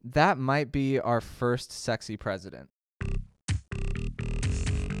That might be our first sexy president.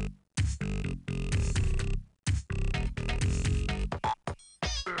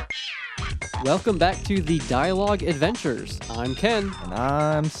 Welcome back to the Dialogue Adventures. I'm Ken. And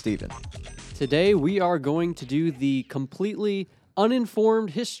I'm Steven. Today we are going to do the completely uninformed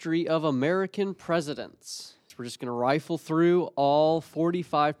history of American presidents. We're just going to rifle through all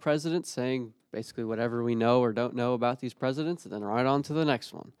 45 presidents, saying basically whatever we know or don't know about these presidents, and then right on to the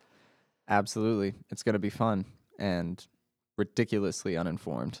next one. Absolutely. It's going to be fun and ridiculously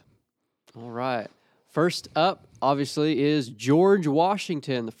uninformed. All right. First up, obviously, is George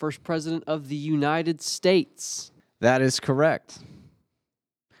Washington, the first president of the United States. That is correct.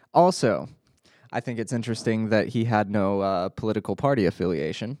 Also, I think it's interesting that he had no political party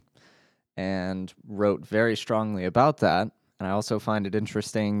affiliation and wrote very strongly about that. And I also find it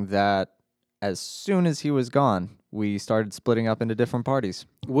interesting that as soon as he was gone, we started splitting up into different parties.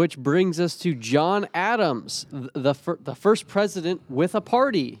 Which brings us to John Adams, the first president with a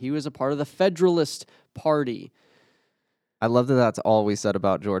party. He was a part of the Federalist Party. I love that that's all we said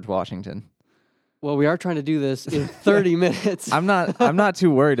about George Washington. Well, we are trying to do this in 30 minutes. I'm not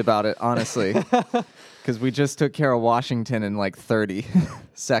too worried about it, honestly, because we just took care of Washington in like 30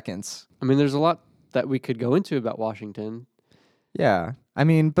 seconds. I mean, there's a lot that we could go into about Washington. Yeah. I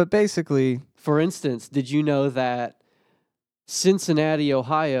mean, but basically... For instance, did you know that Cincinnati,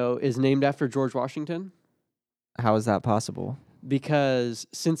 Ohio is named after George Washington? How is that possible? Because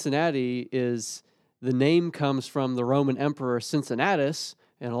Cincinnati the name comes from the Roman Emperor Cincinnatus,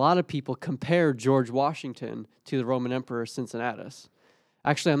 and a lot of people compare George Washington to the Roman Emperor Cincinnatus.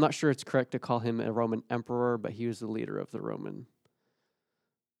 Actually, I'm not sure it's correct to call him a Roman emperor, but he was the leader of the Roman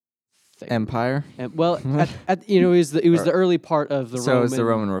Empire? And, well, it was the early part of the Roman. So it was the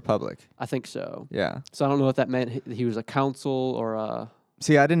Roman Republic. I think so. Yeah. So I don't know if that meant he was a consul or a...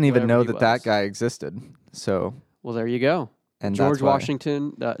 See, I didn't even know whatever he that was. guy existed. So... Well, there you go. And George that's why.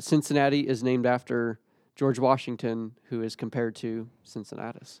 Washington, Cincinnati is named after George Washington, who is compared to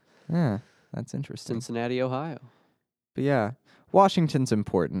Cincinnatus. Yeah, that's interesting. Cincinnati, Ohio. But yeah, Washington's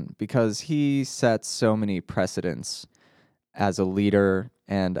important because he sets so many precedents as a leader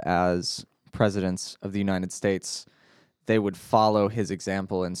and as presidents of the United States. They would follow his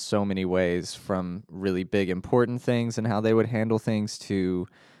example in so many ways, from really big important things and how they would handle things to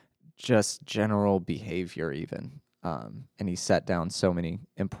just general behavior even. And he set down so many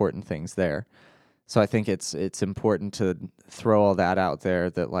important things there. So I think it's important to throw all that out there,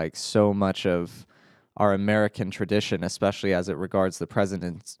 that like so much of our American tradition, especially as it regards the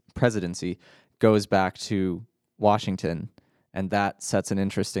presidency, goes back to Washington. And that sets an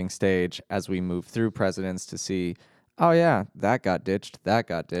interesting stage as we move through presidents to see, oh yeah, that got ditched.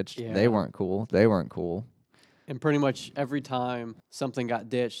 Yeah. They weren't cool. And pretty much every time something got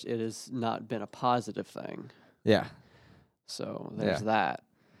ditched, it has not been a positive thing. Yeah. So there's that.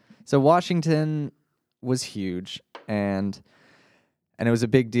 So Washington was huge, and it was a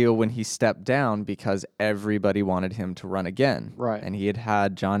big deal when he stepped down because everybody wanted him to run again. Right. And he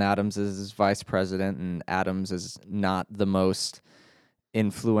had John Adams as his vice president, and Adams is not the most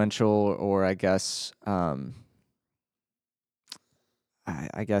influential or I guess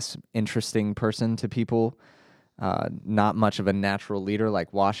interesting person to people. Not much of a natural leader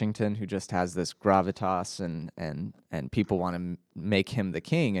like Washington, who just has this gravitas and people want to make him the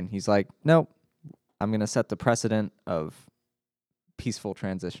king. And he's like, nope, I'm going to set the precedent of peaceful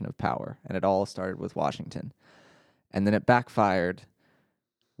transition of power. And it all started with Washington. And then it backfired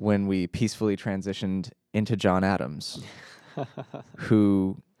when we peacefully transitioned into John Adams,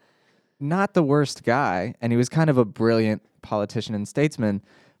 who, not the worst guy, and he was kind of a brilliant politician and statesman,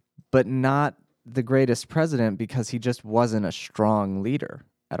 but not the greatest president because he just wasn't a strong leader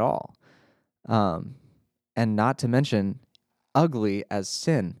at all. And not to mention, ugly as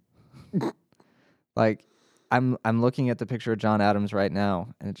sin. Like, I'm looking at the picture of John Adams right now,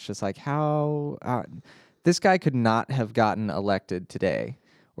 and it's just like, how... this guy could not have gotten elected today,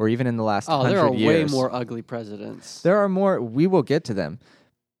 or even in the last 100 years. Oh, there are way more ugly presidents. There are more. We will get to them.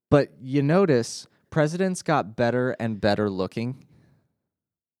 But you notice, presidents got better and better looking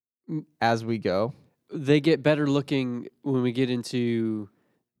as we go. They get better looking when we get into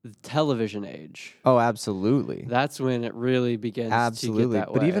the television age. Oh, absolutely. That's when it really begins to get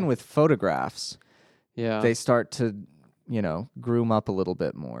that way. But even with photographs, yeah, they start to, groom up a little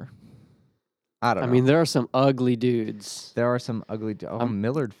bit more. I don't know. I mean, there are some ugly dudes. There are some ugly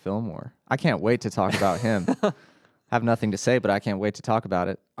Millard Fillmore. I can't wait to talk about him. Have nothing to say, but I can't wait to talk about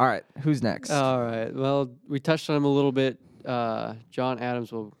it. All right, who's next? All right. Well, we touched on him a little bit. John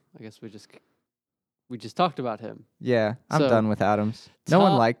Adams, well, I guess we just we just talked about him. Yeah, I'm So, done with Adams. No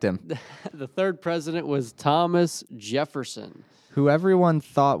one Tom- liked him. The third president was Thomas Jefferson. Who everyone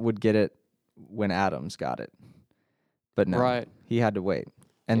thought would get it when Adams got it. But no, Right. he had to wait.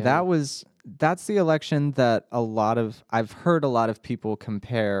 And Yeah. that's the election that I've heard a lot of people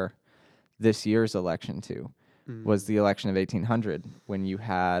compare this year's election to, was the election of 1800, when you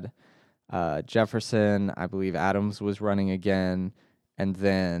had Jefferson, I believe Adams was running again, and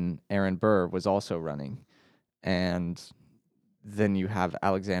then Aaron Burr was also running. And then you have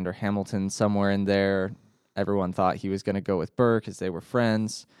Alexander Hamilton somewhere in there. Everyone thought he was going to go with Burr because they were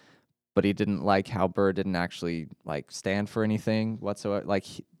friends, but he didn't like how Burr didn't actually like stand for anything whatsoever. Like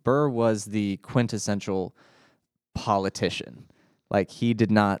Burr was the quintessential politician. Like he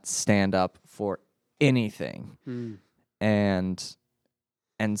did not stand up for anything, and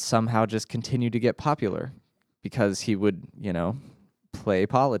somehow just continued to get popular because he would, play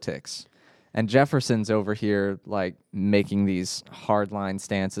politics. And Jefferson's over here like making these hardline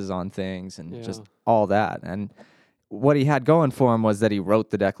stances on things and just all that. And what he had going for him was that he wrote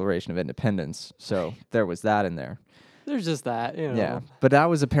the Declaration of Independence. So there was that in there. There's just that, Yeah. But that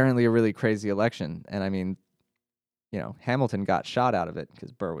was apparently a really crazy election. And I mean, Hamilton got shot out of it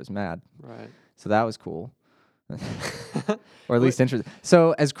because Burr was mad. Right. So that was cool. Or at least interesting.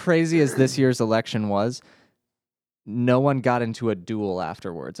 So as crazy as this year's election was, no one got into a duel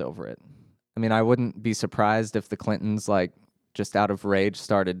afterwards over it. I mean, I wouldn't be surprised if the Clintons, like, just out of rage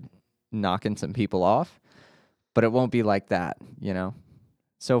started knocking some people off, but it won't be like that,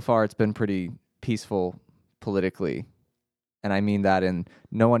 So far, it's been pretty peaceful politically, and I mean that in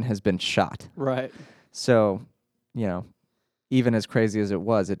no one has been shot. Right. So, even as crazy as it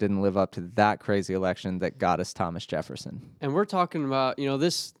was, it didn't live up to that crazy election that got us Thomas Jefferson. And we're talking about,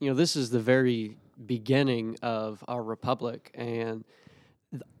 this is the very beginning of our republic, and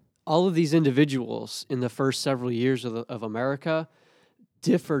all of these individuals in the first several years of America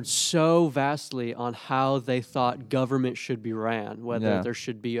differed so vastly on how they thought government should be ran, whether there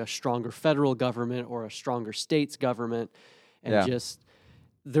should be a stronger federal government or a stronger states government. And just,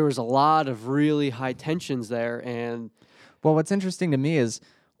 there was a lot of really high tensions there. And well, what's interesting to me is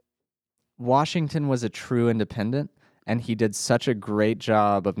Washington was a true independent, and he did such a great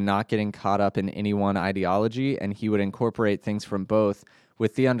job of not getting caught up in any one ideology, and he would incorporate things from both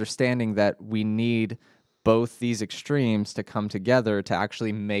with the understanding that we need both these extremes to come together to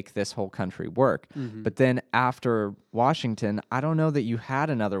actually make this whole country work. But then after Washington, I don't know that you had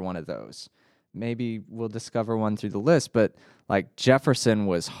another one of those. Maybe we'll discover one through the list, but like Jefferson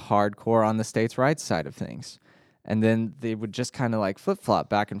was hardcore on the states' rights side of things. And then they would just kind of like flip-flop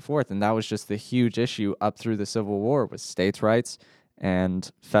back and forth, and that was just the huge issue up through the Civil War, was states' rights and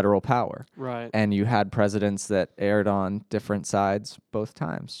federal power. right. And you had presidents that aired on different sides both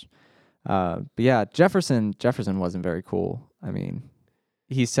times. But yeah, Jefferson wasn't very cool. I mean,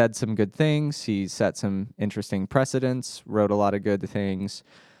 he said some good things. He set some interesting precedents, wrote a lot of good things,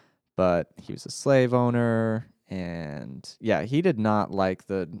 but he was a slave owner. And yeah, he did not like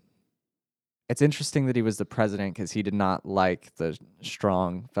it's interesting that he was the president because he did not like the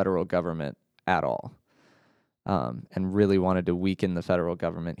strong federal government at all. And really wanted to weaken the federal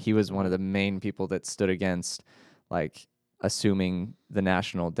government. He was one of the main people that stood against, like, assuming the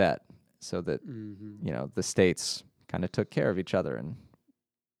national debt so that, the states kind of took care of each other and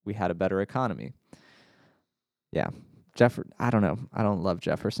we had a better economy. Yeah. I don't know. I don't love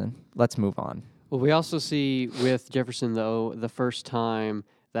Jefferson. Let's move on. Well, we also see with Jefferson, though, the first time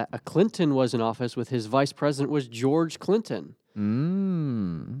that a Clinton was in office with his vice president was George Clinton.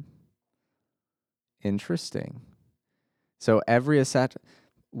 Interesting. So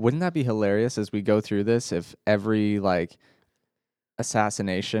wouldn't that be hilarious as we go through this if every like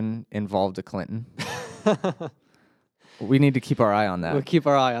assassination involved a Clinton? We need to keep our eye on that. We'll keep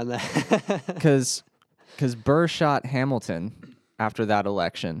our eye on that. Because Burr shot Hamilton after that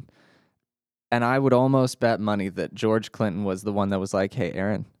election. And I would almost bet money that George Clinton was the one that was like, hey,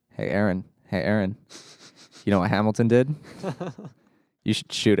 Aaron. You know what Hamilton did? You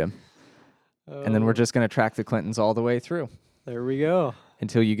should shoot him. And then we're just going to track the Clintons all the way through. There we go.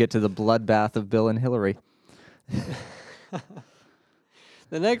 Until you get to the bloodbath of Bill and Hillary.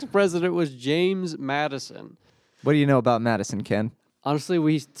 The next president was James Madison. What do you know about Madison, Ken? Honestly,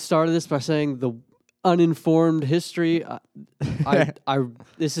 we started this by saying the uninformed history.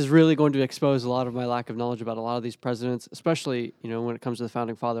 This is really going to expose a lot of my lack of knowledge about a lot of these presidents, especially, when it comes to the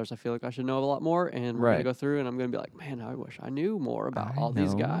founding fathers. I feel like I should know a lot more, and we're going to go through, and I'm going to be like, man, I wish I knew more about all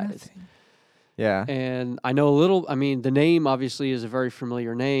these guys. Nothing. Yeah. And I know a little, the name obviously is a very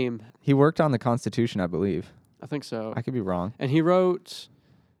familiar name. He worked on the Constitution, I believe. I think so. I could be wrong. And he wrote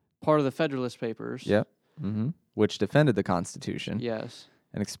part of the Federalist Papers. Yep. Which defended the Constitution Yes.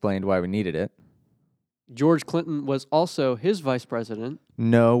 and explained why we needed it. George Clinton was also his vice president.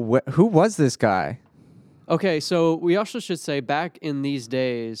 No, who was this guy? Okay, so we also should say back in these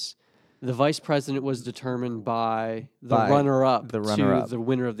days, the vice president was determined by the By runner-up the runner-up. to the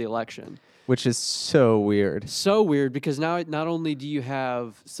winner of the election. Which is so weird. So weird because now not only do you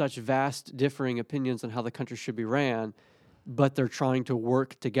have such vast differing opinions on how the country should be ran, but they're trying to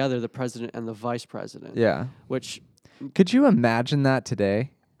work together, the president and the vice president. Yeah. Which, Could you imagine that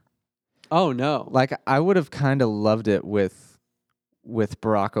today? oh no. Like, I would have kind of loved it with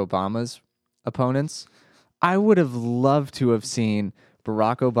Barack Obama's opponents. I would have loved to have seen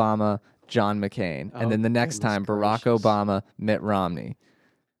Barack Obama, John McCain, and then the next goodness time Barack gracious. Obama, Mitt Romney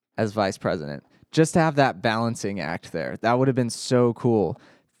as vice president. Just to have that balancing act there. That would have been so cool.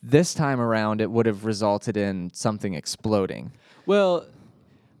 This time around, it would have resulted in something exploding. Well,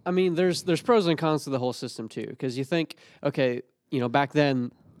 I mean, there's pros and cons to the whole system too, because you think, okay, back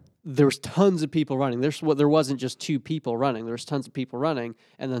then there was tons of people running. There wasn't just two people running. There was tons of people running,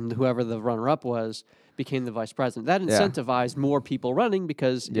 and then whoever the runner-up was became the vice president. That incentivized more people running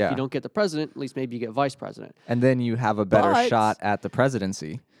because if you don't get the president, at least maybe you get vice president. And then you have a better But- shot at the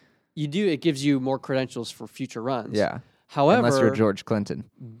presidency. You do. It gives you more credentials for future runs. Yeah. However, Unless you're George Clinton.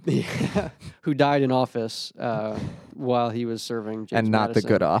 who died in office while he was serving James And not the Madison.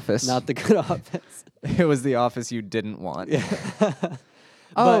 good office. Not the good office. It was the office you didn't want.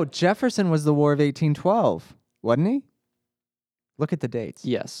 But- Jefferson was the War of 1812, wasn't he? Look at the dates.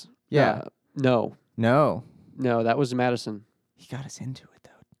 Yes. Yeah. No, that was Madison. He got us into it, though.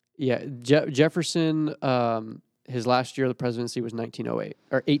 Yeah, Jefferson. His last year of the presidency was 1908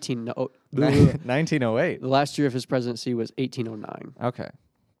 or 18. 1908. The last year of his presidency was 1809. Okay.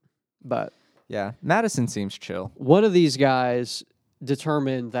 But Yeah. Madison seems chill. one of these guys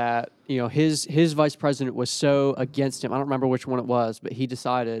determined that his vice president was so against him. I don't remember which one it was, but he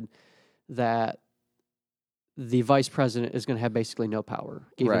decided that the vice president is going to have basically no power,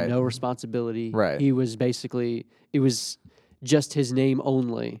 gave Right. him no responsibility. Right. He was it was just his name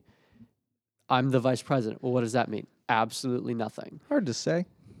only. I'm the vice president. Well, what does that mean? Absolutely nothing. Hard to say.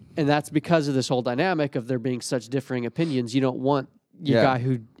 And that's because of this whole dynamic of there being such differing opinions. You don't want your guy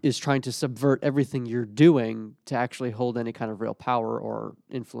who is trying to subvert everything you're doing to actually hold any kind of real power or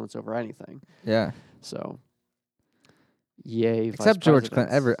influence over anything. Yeah. So, yay. Except vice George presidents.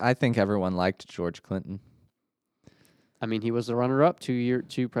 Clinton. I think everyone liked George Clinton. I mean, he was the runner-up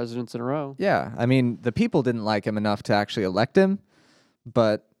two presidents in a row. Yeah. I mean, the people didn't like him enough to actually elect him,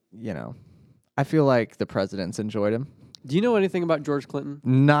 but, I feel like the presidents enjoyed him. Do you know anything about George Clinton?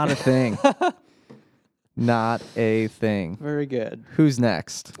 Not a thing. Not a thing. Very good. Who's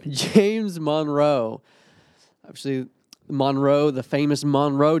next? James Monroe. Actually, Monroe, the famous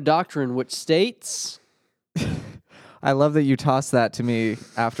Monroe Doctrine, which states... I love that you tossed that to me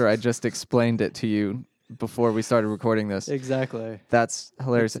after I just explained it to you before we started recording this. Exactly. That's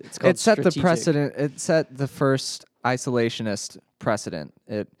hilarious. It's called It set the strategic. precedent. It set the first isolationist precedent.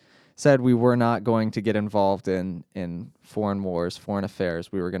 It said we were not going to get involved in foreign wars, foreign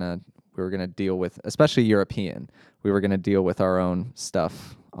affairs. We were gonna deal with, especially European. We were gonna deal with our own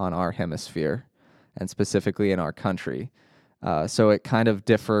stuff on our hemisphere, and specifically in our country. So it kind of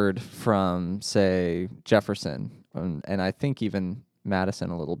differed from, say, Jefferson, and I think even Madison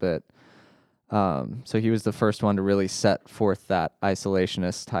a little bit. So he was the first one to really set forth that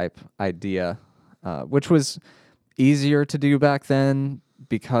isolationist type idea, which was easier to do back then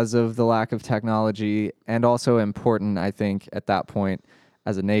because of the lack of technology, and also important, I think, at that point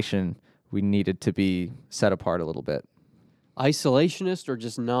as a nation, we needed to be set apart a little bit. Isolationist or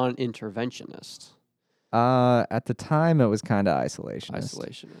just non-interventionist? At the time, it was kind of isolationist.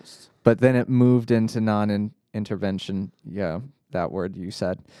 Isolationist. But then it moved into non-intervention. Yeah, that word you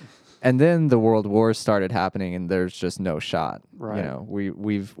said. And then the world wars started happening, and there's just no shot. Right.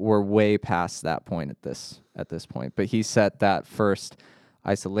 We're way past that point at this point. But he set that first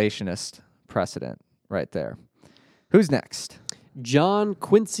isolationist precedent right there. Who's next? John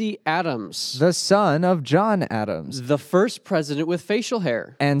Quincy Adams, The son of John Adams, the first president with facial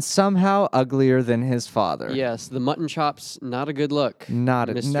hair. and somehow uglier than his father. Yes, the mutton chops, not a good look.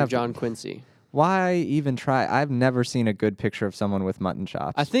 Mr. Never. John Quincy. Why even try? I've never seen a good picture of someone with mutton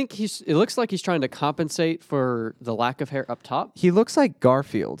chops. I think it looks like he's trying to compensate for the lack of hair up top. He looks like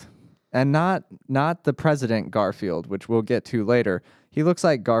Garfield, and not the president Garfield, which we'll get to later. He looks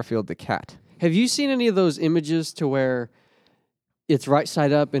like Garfield the cat. Have you seen any of those images to where it's right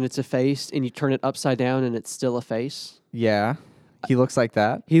side up and it's a face, and you turn it upside down and it's still a face? Yeah. He looks like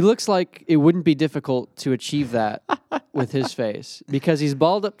that. He looks like it wouldn't be difficult to achieve that with his face because he's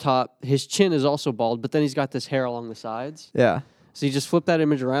bald up top. His chin is also bald, but then he's got this hair along the sides. Yeah. So you just flip that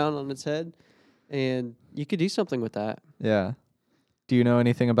image around on its head, and you could do something with that. Yeah. Do you know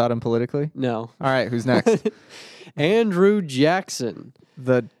anything about him politically? No. All right, who's next? Andrew Jackson.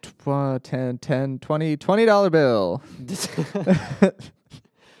 The $20 bill.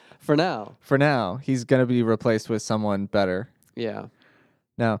 For now. For now, he's going to be replaced with someone better. Yeah.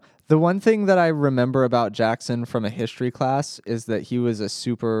 Now, the one thing that I remember about Jackson from a history class is that he was a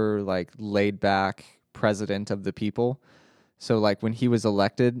super laid back president of the people. So when he was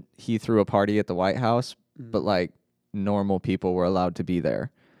elected, he threw a party at the White House, but normal people were allowed to be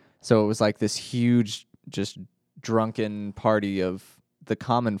there. So it was this huge just drunken party of the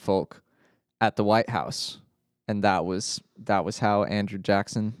common folk at the White House. And that was how Andrew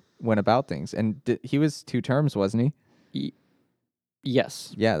Jackson went about things. And he was 2 terms, wasn't he?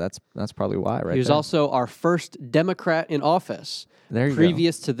 Yes. Yeah, that's probably why, right? He was there. also our first Democrat in office. There you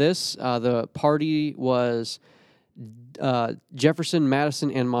Previous to this, the party was Jefferson,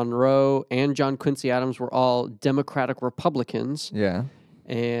 Madison, and Monroe, and John Quincy Adams were all Democratic Republicans. go. Yeah.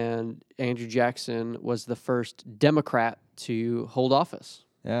 And Andrew Jackson was the first Democrat to hold office.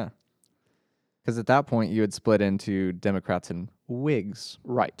 Yeah. Because at that point, you had split into Democrats and Whigs.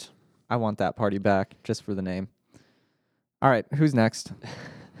 Right. I want that party back just for the name. All right, who's next?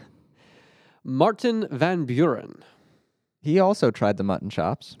 Martin Van Buren. He also tried the mutton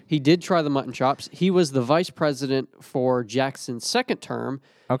chops. He did try the mutton chops. He was the vice president for Jackson's second term,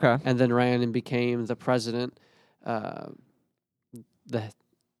 Okay. and then ran and became the president.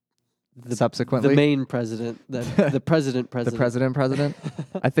 Subsequently, the main president, the president. the president.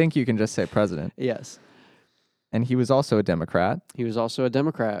 I think you can just say president. Yes, And he was also a Democrat. he was also a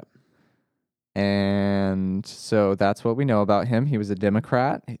Democrat. And so that's what we know about him. He was a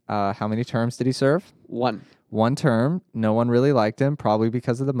Democrat. How many terms did he serve? 1. 1 term. No one really liked him, probably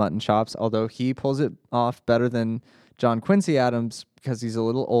because of the mutton chops, although he pulls it off better than John Quincy Adams because he's a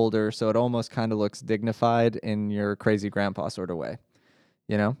little older, so it almost kind of looks dignified in your crazy grandpa sort of way.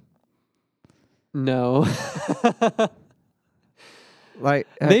 You know? No, Like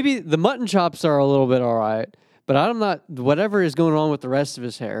maybe the mutton chops are a little bit all right, but I'm not. Whatever is going on with the rest of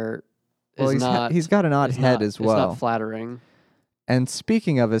his hair well, is not. he's got an odd is head not- as well. It's not flattering. And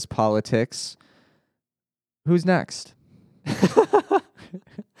speaking of his politics, who's next?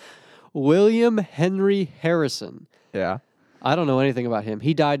 William Henry Harrison. Yeah. I don't know anything about him.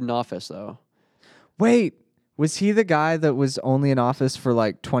 He died in office though. Wait, was he the guy that was only in office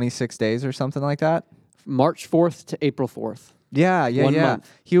for 26 days or something like that? March 4th to April 4th. Yeah. 1 month.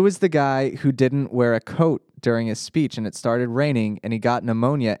 He was the guy who didn't wear a coat during his speech and it started raining and he got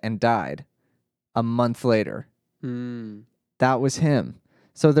pneumonia and died a month later. Hmm. That was him.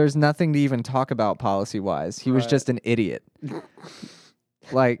 So there's nothing to even talk about policy-wise. He was Right. just an idiot.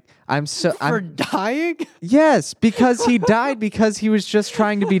 For dying? Yes, because he died because he was just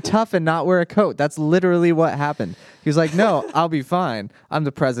trying to be tough and not wear a coat. That's literally what happened. He was like, no, I'll be fine. I'm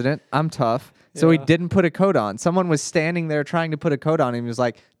the president. I'm tough. So he Yeah. didn't put a coat on. Someone was standing there trying to put a coat on him. He was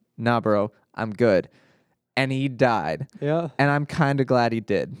like, nah, bro, I'm good. And he died. Yeah. And I'm kind of glad he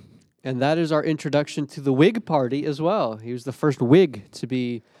did. And that is our introduction to the Whig Party as well. He was the first Whig to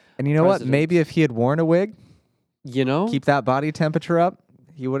be, And you know what? President. Maybe if he had worn a wig, you know? keep that body temperature up,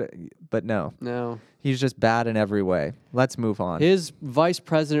 he would. But no, No. he's just bad in every way. Let's move on. His vice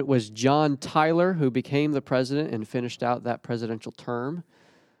president was John Tyler, who became the president and finished out that presidential term.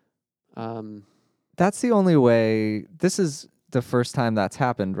 That's the only way. This is the first time that's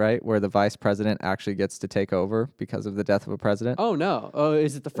happened, right? Where the vice president actually gets to take over because of the death of a president. Oh, no. Oh,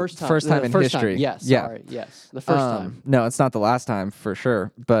 is it the first time? First time The in first history. Yes. Yeah. Sorry. Yes. The first time. No, it's not the last time for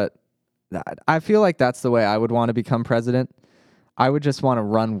sure. But I feel like that's the way I would want to become president. I would just want to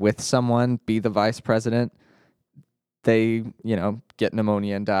run with someone, be the vice president. They, get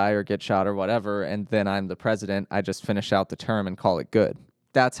pneumonia and die or get shot or whatever, and then I'm the president. I just finish out the term and call it good.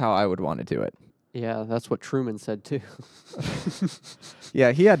 That's how I would want to do it. Yeah, that's what Truman said too.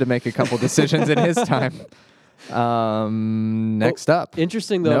 Yeah, he had to make a couple decisions in his time. Next up.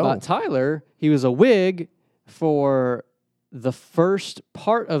 Interesting though No. about Tyler, he was a Whig for the first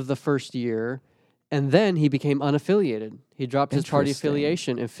part of the first year, and then he became unaffiliated. He dropped his party Interesting.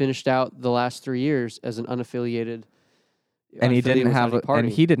 affiliation and finished out the last 3 years as an unaffiliated. And he unaffiliated didn't with have any party.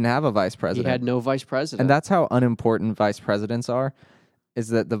 he didn't have a vice He president. had no vice president. And that's how unimportant vice presidents are. Is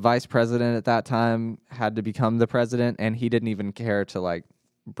that the vice president at that time had to become the president, and he didn't even care to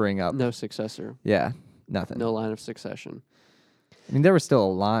bring up. no successor, Yeah, nothing. no line of succession. I mean, there was still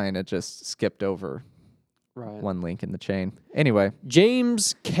a line. It just skipped over Right. one link in the chain. Anyway,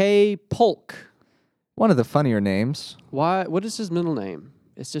 James K. Polk. one of the funnier names. Why? What is his middle name?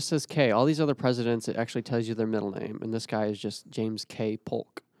 It just says K. All these other presidents, it actually tells you their middle name, and this guy is just James K.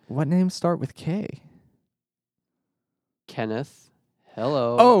 Polk. What names start with K? Kenneth.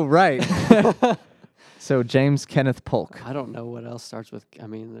 Hello. Oh, right. So James Kenneth Polk. I don't know what else starts with. I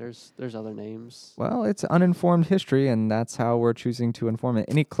mean, there's other names. Well, it's uninformed history, and that's how we're choosing to inform it.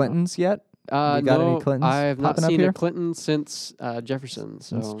 Any Clintons yet? You got no, any Clintons I have not popping up seen here? a Clinton since Jefferson.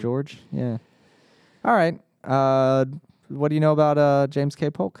 Since So George? Yeah. All right. What do you know about James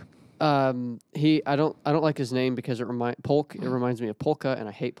K. Polk? I don't like his name because it reminds me of polka, and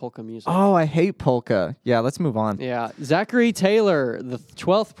I hate polka music. Oh, I hate polka. Yeah, let's move on. Yeah, Zachary Taylor, the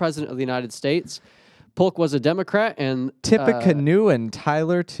 12th president of the United States. Polk was a Democrat and Tippecanoe and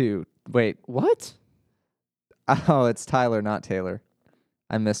Tyler too. Wait. What? Oh, it's Tyler, not Taylor.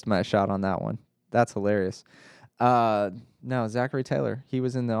 I missed my shot on that one. That's hilarious. No, Zachary Taylor. He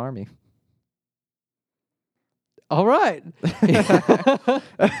was in the Army. All right.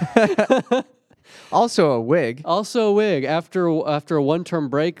 Also a Whig. Also a Whig. After a one-term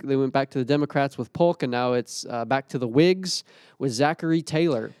break, they went back to the Democrats with Polk, and now it's back to the Whigs with Zachary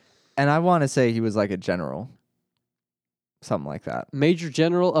Taylor. And I want to say he was like a general. Something like that. Major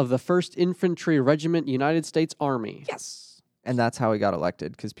General of the 1st Infantry Regiment, United States Army. Yes. And that's how he got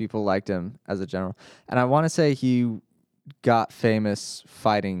elected, because people liked him as a general. And I want to say he got famous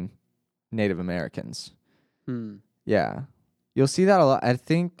fighting Native Americans. Yeah. You'll see that a lot. I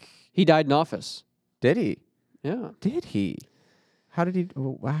think... He died in office. Did he? Yeah. Did he? How did he...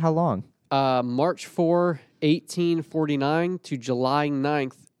 How long? March 4, 1849 to July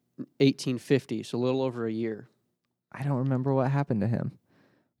 9th, 1850. So a little over a year. I don't remember what happened to him.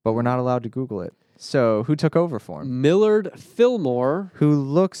 But we're not allowed to Google it. So who took over for him? Millard Fillmore. Who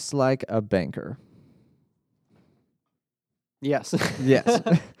looks like a banker. Yes. Yes.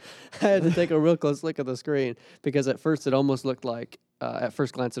 I had to take a real close look at the screen because at first it almost looked like, at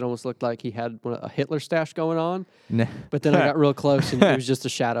first glance, it almost looked like he had a Hitler stash going on. No. But then I got real close and it was just a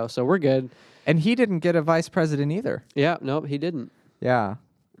shadow. So we're good. And he didn't get a vice president either. Yeah. Nope. He didn't. Yeah.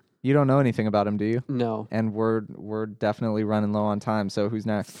 You don't know anything about him, do you? No. And we're definitely running low on time, so who's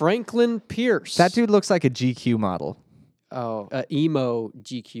next? Franklin Pierce. That dude looks like a GQ model. Oh, emo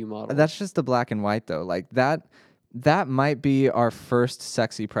GQ model. That's just the black and white, though. Like, that might be our first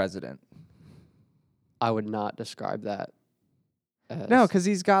sexy president. I would not describe that. No, because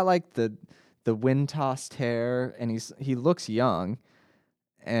he's got, like, the wind-tossed hair, and he looks young.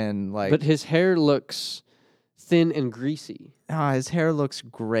 And, like... But his hair looks thin and greasy. his hair looks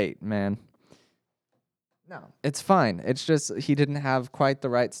great, man. No, it's fine. It's just he didn't have quite the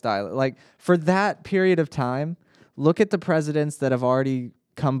right style. Like, for that period of time, look at the presidents that have already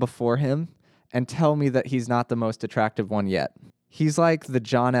come before him and tell me that he's not the most attractive one yet. He's like the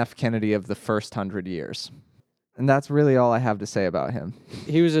John F. Kennedy of the first 100 years. And that's really all I have to say about him.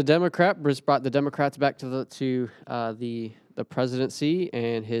 He was a Democrat, which brought the Democrats back to the presidency,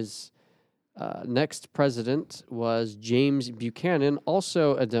 and his next president was James Buchanan,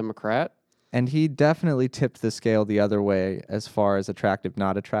 also a Democrat. And he definitely tipped the scale the other way as far as attractive,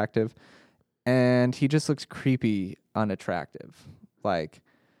 not attractive. And he just looks creepy, unattractive. Like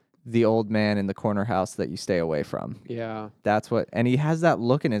the old man in the corner house that you stay away from. Yeah. That's what, and he has that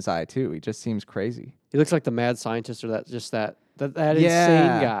look in his eye too. He just seems crazy. He looks like the mad scientist or that insane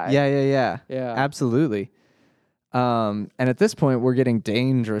guy. Yeah. Yeah. Absolutely. And at this point, we're getting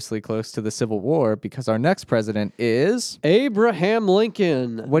dangerously close to the Civil War because our next president is... Abraham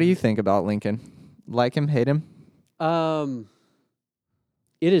Lincoln. What do you think about Lincoln? Like him, hate him?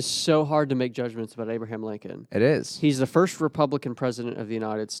 It is so hard to make judgments about Abraham Lincoln. It is. He's the first Republican president of the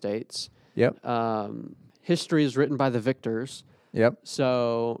United States. Yep. History is written by the victors. Yep.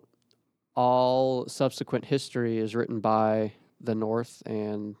 So all subsequent history is written by the North,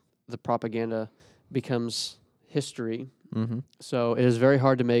 and the propaganda becomes history. Mm-hmm. So it is very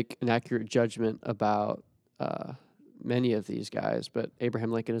hard to make an accurate judgment about many of these guys, but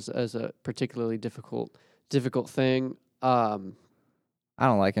Abraham Lincoln is a particularly difficult thing. I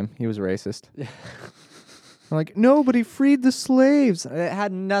don't like him. He was racist. I'm like, no, but he freed the slaves. It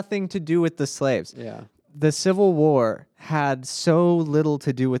had nothing to do with the slaves. Yeah. The Civil War had so little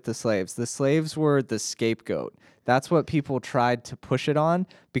to do with the slaves. The slaves were the scapegoat. That's what people tried to push it on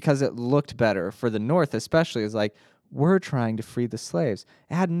because it looked better for the North, especially. It's like, we're trying to free the slaves.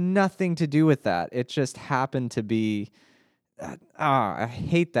 It had nothing to do with that. It just happened to be, I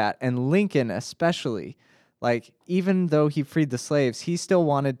hate that. And Lincoln especially, like, even though he freed the slaves, he still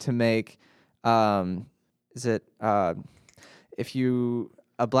wanted to make, if you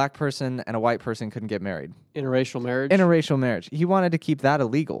a black person and a white person couldn't get married. Interracial marriage. Interracial marriage. He wanted to keep that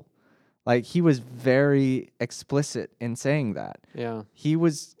illegal. Like, he was very explicit in saying that. Yeah. He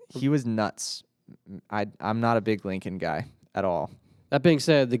was nuts. I'm not a big Lincoln guy at all. That being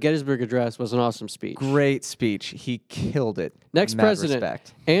said, the Gettysburg Address was an awesome speech. Great speech. He killed it. Next in that president,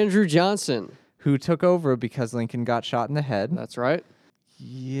 respect. Andrew Johnson. Who took over because Lincoln got shot in the head. That's right.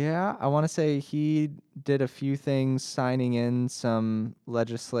 Yeah, I want to say he did a few things, signing in some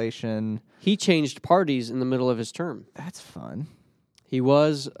legislation. He changed parties in the middle of his term. That's fun. He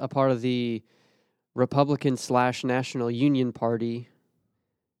was a part of the Republican/National Union Party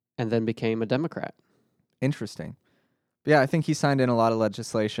and then became a Democrat. Interesting. But yeah, I think he signed in a lot of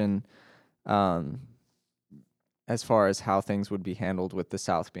legislation as far as how things would be handled with the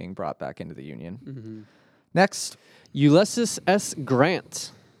South being brought back into the Union. Mm-hmm. Next, Ulysses S.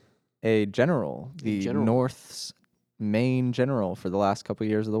 Grant. a general, the general. North's main general for the last couple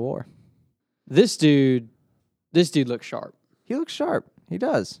years of the war. This dude looks sharp. He looks sharp. He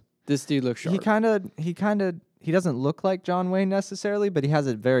does. This dude looks sharp. He doesn't look like John Wayne necessarily, but he has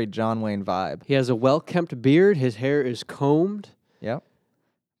a very John Wayne vibe. He has a well-kept beard. His hair is combed. Yep.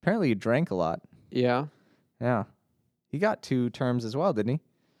 Apparently he drank a lot. Yeah. Yeah. He got 2 terms as well, didn't he?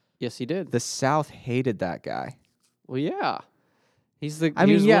 Yes, he did. The South hated that guy. Well, yeah. He was I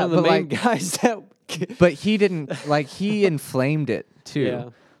mean, yeah, one of the but, main like- guys that... But he didn't, like, he inflamed it too. Yeah.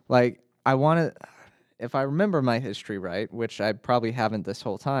 Like, if I remember my history right, which I probably haven't this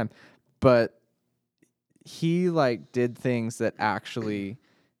whole time, but he, like, did things that actually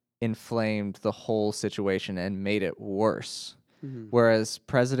inflamed the whole situation and made it worse. Mhm. Whereas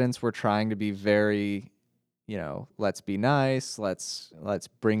presidents were trying to be very, let's be nice, let's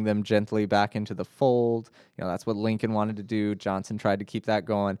bring them gently back into the fold. That's what Lincoln wanted to do. Johnson tried to keep that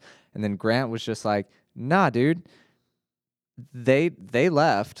going. And then Grant was just like, nah, dude, they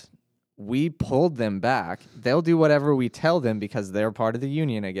left. We pulled them back. They'll do whatever we tell them because they're part of the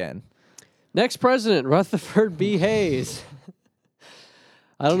Union again. Next president, Rutherford B. Hayes.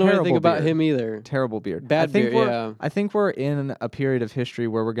 I don't know Terrible anything about beard. him either. Terrible beard. Bad beard, yeah. I think we're in a period of history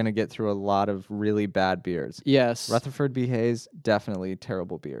where we're going to get through a lot of really bad beards. Yes. Rutherford B. Hayes, definitely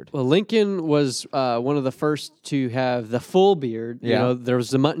terrible beard. Well, Lincoln was one of the first to have the full beard. Yeah. There was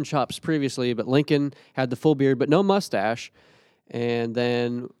the mutton chops previously, but Lincoln had the full beard, but no mustache. And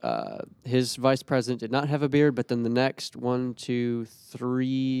then his vice president did not have a beard, but then the next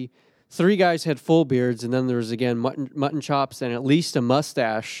 3 guys had full beards, and then there was, again, mutton chops and at least a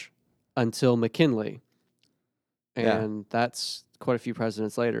mustache until McKinley. And that's quite a few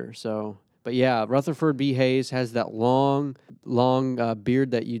presidents later. So, but yeah, Rutherford B. Hayes has that long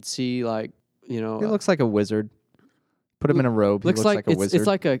beard that you'd see, like, He looks like a wizard. Put him in a robe. He looks like a wizard. It's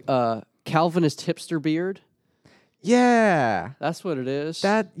like a Calvinist hipster beard. Yeah. That's what it is.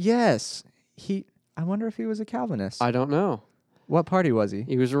 Yes. I wonder if he was a Calvinist. I don't know. What party was he?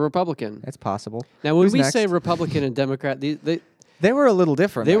 He was a Republican. It's possible. Now, when Who's we next? say Republican and Democrat, They were a little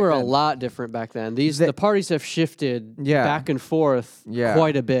different. they back were a then. lot different back then. The parties have shifted Yeah. back and forth Yeah.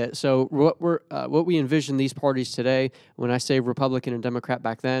 quite a bit. So what we envision these parties today, when I say Republican and Democrat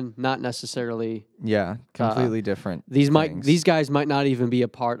back then, not necessarily Yeah, completely different. these things. guys might not even be a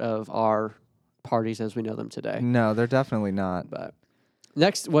part of our parties as we know them today. No, they're definitely not. But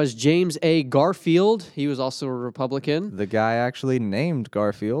next was James A. Garfield. He was also a Republican. The guy actually named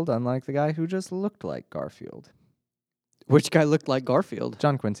Garfield, unlike the guy who just looked like Garfield. Which guy looked like Garfield?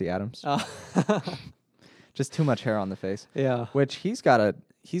 John Quincy Adams. Just too much hair on the face. Yeah. Which he's got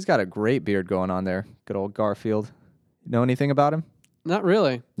a great beard going on there. Good old Garfield. Know anything about him? Not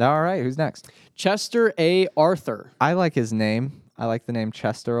really. All right, who's next? Chester A. Arthur. I like his name. I like the name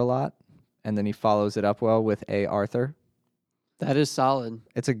Chester a lot. And then he follows it up well with A. Arthur. That is solid.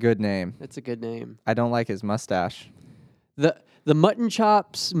 It's a good name. It's a good name. I don't like his mustache. The mutton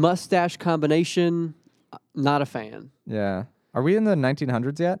chops mustache combination, not a fan. Yeah. Are we in the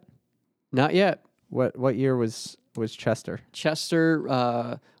 1900s yet? Not yet. What year was Chester?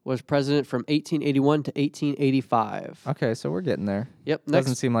 Chester was president from 1881 to 1885. Okay, so we're getting there. Yep. Doesn't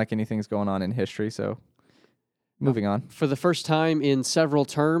Next, seem like anything's going on in history, so moving on. for the first time in several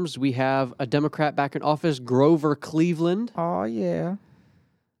terms, we have a Democrat back in office, Grover Cleveland, Oh, yeah.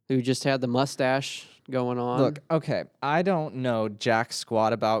 who just had the mustache going on. Look, okay, I don't know jack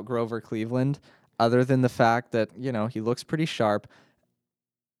squat about Grover Cleveland other than the fact that, he looks pretty sharp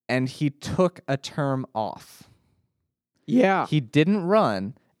and he took a term off. Yeah. He didn't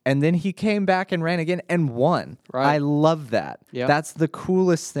run and then he came back and ran again and won. Right. I love that. Yep. That's the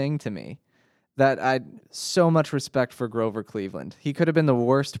coolest thing to me. That I so much respect for Grover Cleveland. He could have been the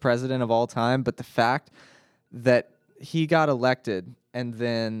worst president of all time, but the fact that he got elected and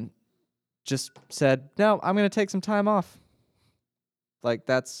then just said, "No, I'm going to take some time off." Like,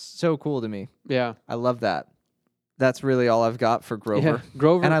 that's so cool to me. Yeah. I love that. That's really all I've got for Grover. Yeah.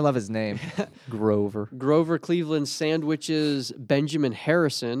 Grover. And I love his name, Grover. Grover Cleveland sandwiches Benjamin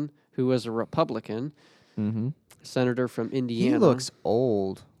Harrison, who was a Republican, Mm-hmm. senator from Indiana. He looks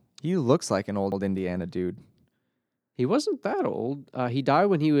old. He looks like an old Indiana dude. He wasn't that old. He died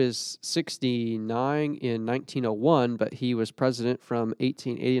when he was 69 in 1901, but he was president from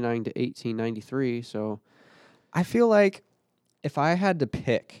 1889 to 1893, so I feel like if I had to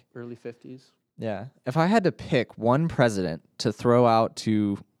pick, early 50s. yeah, if I had to pick one president to throw out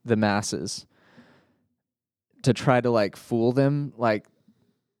to the masses to try to like fool them, like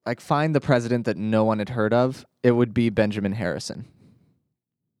find the president that no one had heard of, it would be Benjamin Harrison.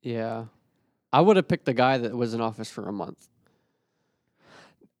 Yeah. I would have picked the guy that was in office for a month.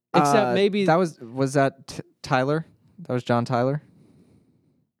 Except maybe that was that Tyler? That was John Tyler?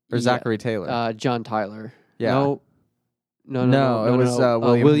 Or Yeah. Zachary Taylor? John Tyler. Yeah. No, it was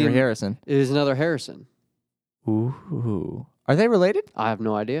William Harrison. It was another Harrison. Ooh. Are they related? I have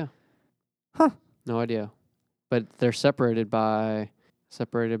no idea. Huh. No idea. But they're separated by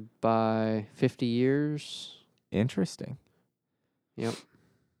 50 years. Interesting. Yep.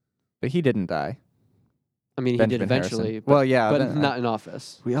 But he didn't die. I mean, Benjamin he did eventually. Harrison. Well, yeah. But not in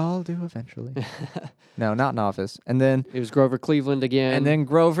office. We all do eventually. No, not in office. And then It was Grover Cleveland again. and then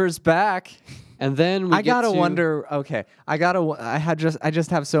Grover's back. And then we I gotta get to, wonder. Okay, I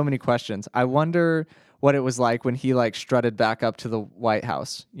just have so many questions. I wonder what it was like when he like strutted back up to the White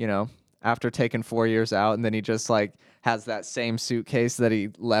House. You know, after taking 4 years out, and then he just like has that same suitcase that he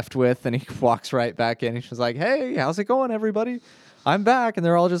left with, and he walks right back in. He's just like, "Hey, how's it going, everybody? I'm back," and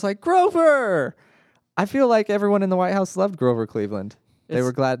they're all just like, "Grover." I feel like everyone in the White House loved Grover Cleveland. They It's-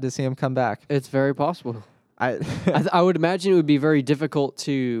 were glad to see him come back. It's very possible. I I would imagine it would be very difficult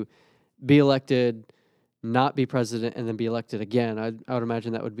to be elected, not be president, and then be elected again. I would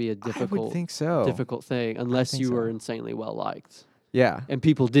imagine that would be a I would difficult think so. difficult thing unless think you were so. insanely well liked Yeah, and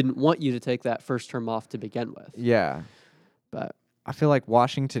people didn't want you to take that first term off to begin with. yeah. But I feel like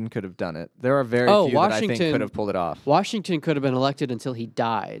Washington could have done it. There are very Oh, few that I think Washington- could have pulled it off. Washington could have been elected until he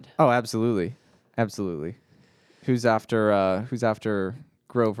died. Oh, absolutely, absolutely. Who's after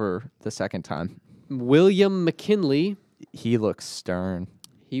Grover the second time? William McKinley, He looks stern.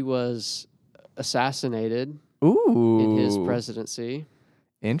 he was assassinated Ooh, in his presidency.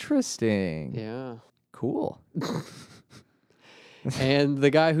 Interesting. Yeah. Cool. And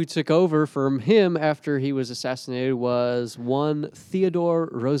the guy who took over from him after he was assassinated was one Theodore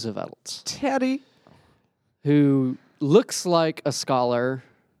Roosevelt, Teddy. who looks like a scholar.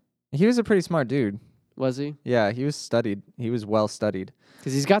 He was a pretty smart dude. Was he? Yeah, he was studied. He was well studied.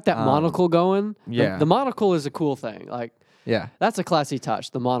 Because he's got that monocle going. yeah. The monocle is a cool thing. Like, Yeah. that's a classy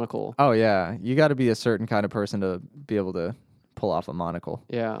touch, the monocle. Oh yeah. You got to be a certain kind of person to be able to pull off a monocle.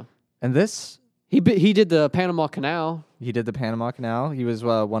 Yeah. And this, He did the Panama Canal. he did the Panama Canal. He was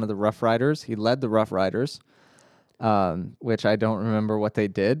one of the Rough Riders. He led the Rough Riders, which I don't remember what they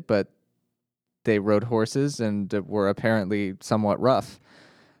did, but they rode horses and were apparently somewhat rough.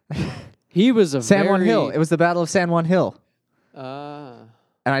 He was a San Juan very, Hill. It was the Battle of San Juan Hill. Uh,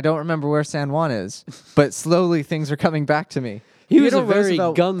 And I don't remember where San Juan is, but slowly things are coming back to me. he was a Theodore very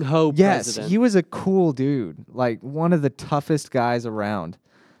Roosevelt- gung ho Yes, president. he was a cool dude, like one of the toughest guys around,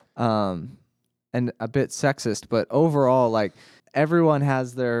 and a bit sexist, but overall, like everyone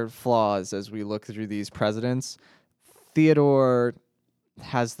has their flaws as we look through these presidents. Theodore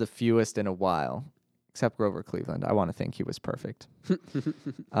has the fewest in a while, except Grover Cleveland. I want to think he was perfect.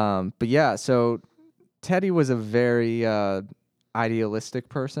 But yeah, so Teddy was a very idealistic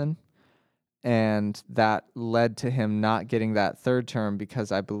person, and that led to him not getting that third term because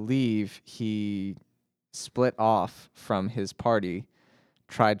I believe he split off from his party,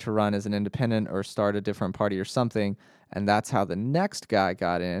 tried to run as an independent or start a different party or something, and that's how the next guy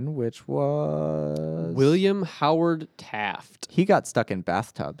got in, which was William Howard Taft. He got stuck in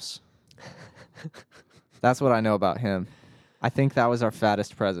bathtubs. That's what I know about him. I think that was our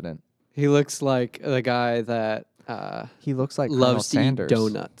fattest president. He looks like the guy that He looks like Colonel loves to eat Sanders.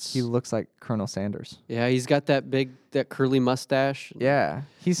 donuts. He looks like Colonel Sanders. Yeah, he's got that curly mustache. Yeah.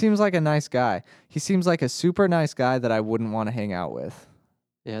 He seems like a nice guy. He seems like a super nice guy that I wouldn't want to hang out with.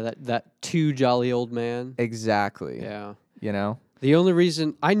 Yeah, that too jolly old man. Exactly. Yeah. You know? The only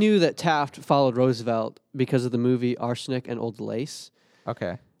reason I knew that Taft followed Roosevelt because of the movie Arsenic and Old Lace,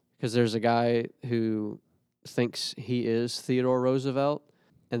 Okay. because there's a guy who thinks he is Theodore Roosevelt,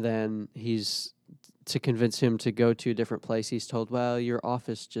 and then to convince him to go to a different place, he's told, well, your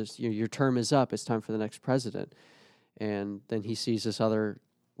office your term is up. It's time for the next president. And then he sees this other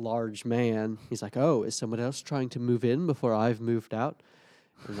large man. He's like, "Oh, is someone else trying to move in before I've moved out?"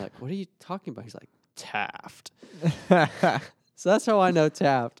 And like, "What are you talking about?" He's like, "Taft." So that's how I know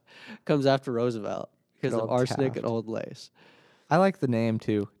Taft comes after Roosevelt because Good of old arsenic Taft. and old lace. I like the name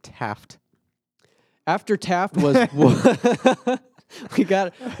too, Taft. After Taft was,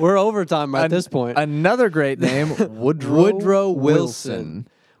 we're overtime at this point. Another great name, Woodrow, Woodrow Wilson.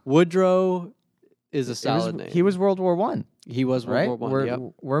 Woodrow is a solid name. He was World War One, He was right? World War One. Yep.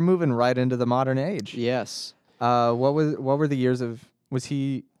 We're moving right into the modern age. Yes. What were the years of? Was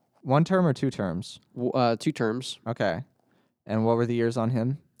he one term or 2 terms? 2 terms. Okay. And what were the years on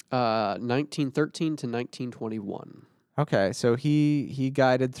him? 1913 to 1921. Okay, so he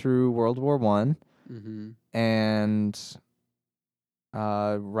guided through World War One Mm-hmm. and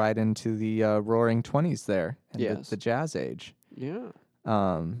right into the Roaring 20s there, and Yes. the Jazz Age. Yeah.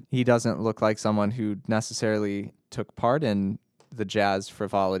 He doesn't look like someone who necessarily took part in the jazz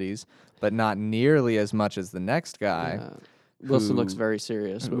frivolities, but not nearly as much as the next guy. Yeah. Wilson looks who- very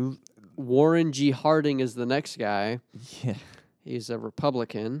serious. who- Warren G. Harding is the next guy. yeah, He's a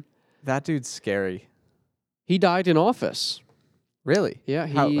Republican. that dude's scary. He died in office. Really? Yeah,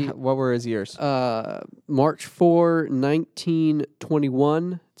 he What were his years? March 4,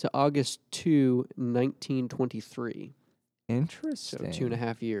 1921 to August 2, 1923. So Interesting.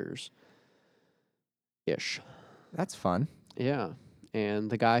 2.5 years ish. That's fun. Yeah. And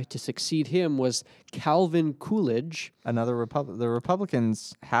the guy to succeed him was Calvin Coolidge. Another The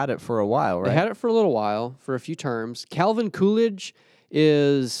Republicans had it for a while, right? They had it for a little while, for a few terms. Calvin Coolidge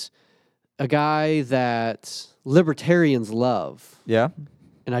is a guy that libertarians love. Yeah.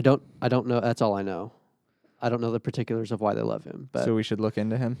 And I don't know, that's all I know. I don't know the particulars of why they love him, but So we should look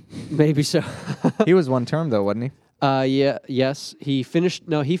into him. maybe so. He was one term though, wasn't he? Yes, he finished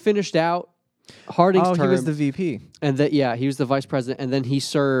out Harding's term. He was the VP. And he was the vice president, and then he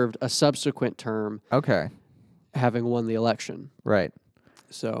served a subsequent term, Okay. having won the election. Right.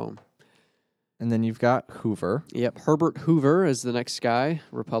 So, And then you've got Hoover. yep, Herbert Hoover is the next guy,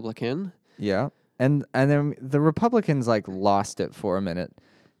 Republican. Yeah. And then the Republicans like lost it for a minute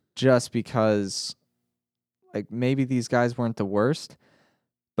just because like maybe these guys weren't the worst,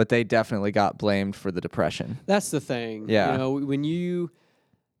 but they definitely got blamed for the Depression. That's the thing. Yeah. You know, when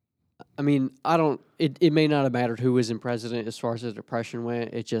it may not have mattered who was in president as far as the Depression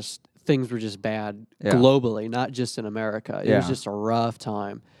went. It just, things were just bad Yeah. globally, not just in America. It was Yeah. just a rough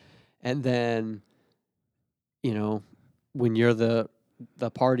time. And then, when you're the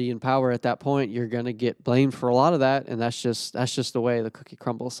party in power at that point, you're going to get blamed for a lot of that. And that's just the way the cookie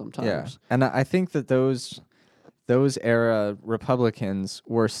crumbles sometimes. Yeah. And I think that those era Republicans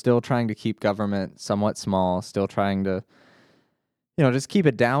were still trying to keep government somewhat small, still trying to just keep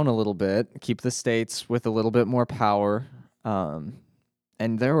it down a little bit, keep the states with a little bit more power.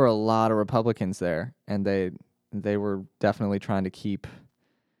 And there were a lot of Republicans there, and they were definitely trying to keep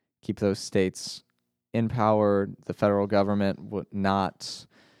those states in power, the federal government not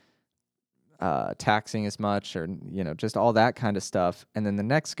taxing as much, or just all that kind of stuff. And then the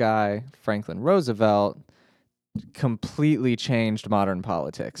next guy, Franklin Roosevelt, completely changed modern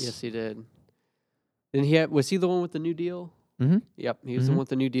politics. Yes, he did. Then was he the one with the New Deal? Mm-hmm. Yep, he was the one with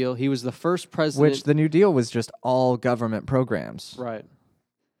the New Deal. He was the first president. Which the New Deal was just all government programs. Right.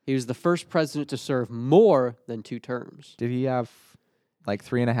 He was the first president to serve more than 2 terms. Did he have like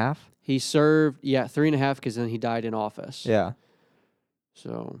 3.5? He served, 3.5, because then he died in office. Yeah.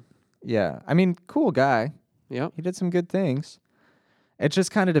 So, Yeah. I mean, cool guy. yep. He did some good things. It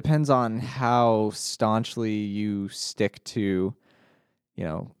just kind of depends on how staunchly you stick to,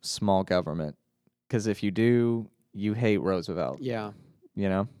 small government. Because if you do, you hate Roosevelt. Yeah.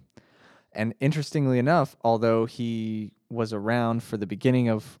 And interestingly enough, although he was around for the beginning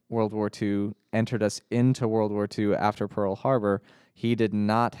of World War II, entered us into World War II after Pearl Harbor, he did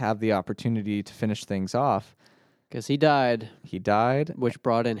not have the opportunity to finish things off. Because he died, He died, which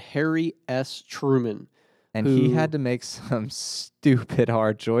brought in Harry S. Truman. and he who- had to make some stupid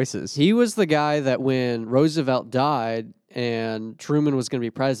hard choices. He was the guy that when Roosevelt died and Truman was going to be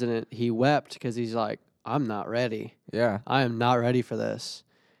president, he wept because he's like, I'm not ready. Yeah. I am not ready for this.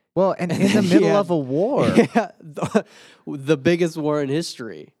 Well, and in the middle Yeah. of a war. Yeah, the biggest war in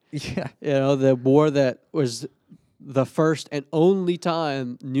history. Yeah. The war that was the first and only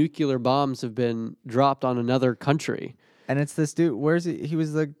time nuclear bombs have been dropped on another country. And it's this dude. Where's he? He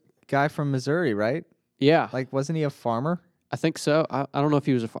was the guy from Missouri, right? Yeah, Like, wasn't he a farmer? I think so. I don't know if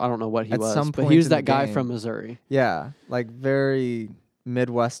he was. I don't know what he At was, some but point he was in the that guy game. from Missouri. Yeah. Like, very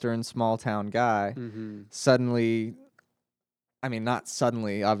Midwestern, small town guy. Mm-hmm. Suddenly, I mean, not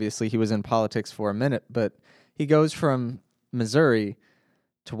suddenly, obviously, he was in politics for a minute, but he goes from Missouri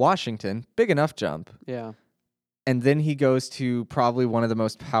to Washington, big enough jump. Yeah. And then he goes to probably one of the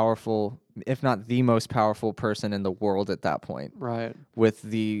most powerful, if not the most powerful person in the world at that point, Right. with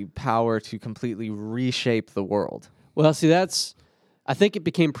the power to completely reshape the world. Well, see, I think it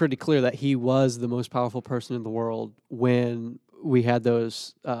became pretty clear that he was the most powerful person in the world when we had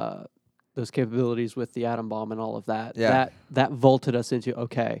those capabilities with the atom bomb and all of that. Yeah. That vaulted us into,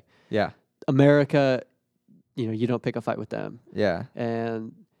 okay, Yeah. America, you don't pick a fight with them. Yeah.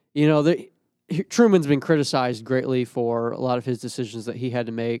 And, Truman's been criticized greatly for a lot of his decisions that he had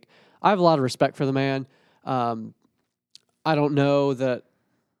to make. I have a lot of respect for the man. I don't know that.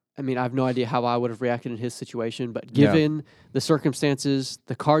 I have no idea how I would have reacted in his situation, but given the circumstances,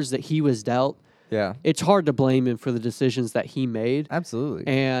 the cards that he was dealt, Yeah. it's hard to blame him for the decisions that he made. Absolutely.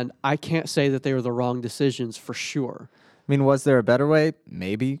 And I can't say that they were the wrong decisions for sure. I mean, was there a better way?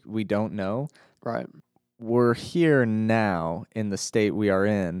 Maybe. We don't know. Right. We're here now in the state we are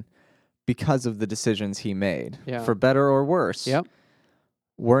in because of the decisions he made, Yeah. for better or worse. Yep.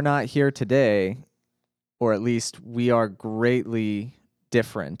 We're not here today, or at least we are greatly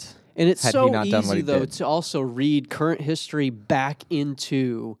different. And it's Had he so not done what easy, he though, did. to also read current history back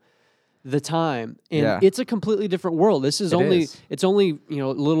into the time. And Yeah. it's a completely different world. This is It only, is. it's only, a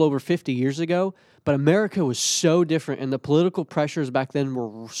little over 50 years ago, but America was so different and the political pressures back then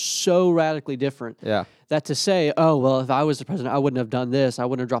were so radically different Yeah. that to say, oh, well, if I was the president, I wouldn't have done this. I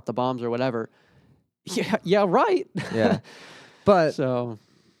wouldn't have dropped the bombs or whatever. Yeah, right. Yeah. But So,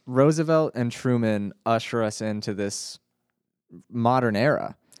 Roosevelt and Truman usher us into this modern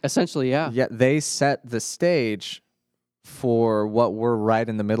era. essentially, yeah. Yet they set the stage for what we're right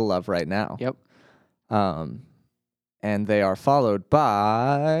in the middle of right now. Yep. And they are followed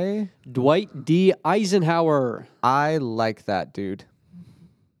by... Dwight D. Eisenhower. I like that dude.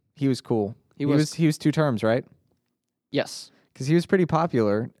 He was cool. He was- He was 2 terms, right? Yes. Because he was pretty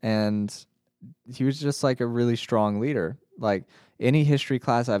popular, and he was just like a really strong leader. Like any history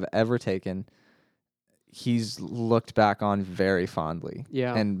class I've ever taken, he's looked back on very fondly.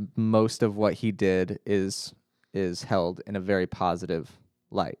 Yeah. And most of what he did is held in a very positive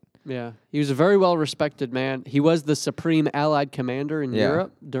light. Yeah, he was a very well-respected man. He was the supreme Allied commander in Yeah.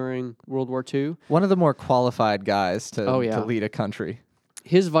 Europe during World War II. One of the more qualified guys to yeah. lead a country.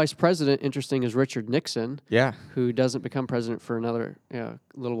 His vice president, interesting, is Richard Nixon, Yeah. who doesn't become president for another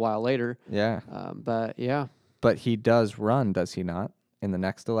little while later. Yeah. But yeah, But he does run, does he not, in the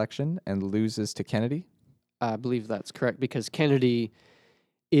next election and loses to Kennedy? I believe that's correct because Kennedy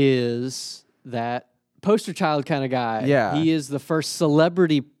is that poster child kind of guy. Yeah. He is the first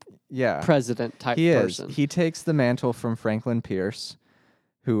celebrity Yeah. president type He is. person. He takes the mantle from Franklin Pierce,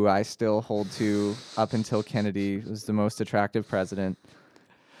 who I still hold to up until Kennedy was the most attractive president.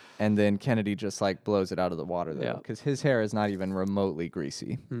 And then Kennedy just like blows it out of the water though, Yeah. because his hair is not even remotely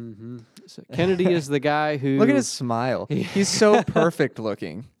greasy. hmm So Kennedy is the guy who... Look at his smile. He's so perfect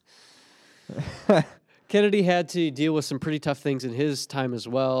looking. Kennedy had to deal with some pretty tough things in his time as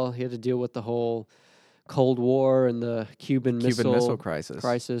well. He had to deal with the whole Cold War and the Cuban Missile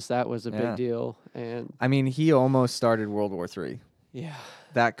crisis. That was a Yeah. big deal. And I mean, he almost started World War III. yeah,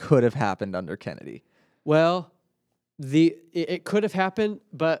 That could have happened under Kennedy. well, it could have happened,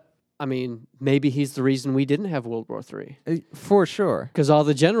 but I mean, maybe he's the reason we didn't have World War III. For sure. Because all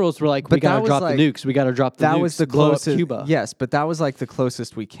the generals were like, But we got that to was drop like- the nukes. We got to drop the That nukes. was the blow up closest. Cuba. Yes, but that was like the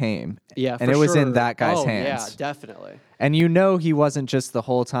closest we came. Yeah, and for it was in sure. that guy's Oh, hands. yeah, definitely. And you know he wasn't just the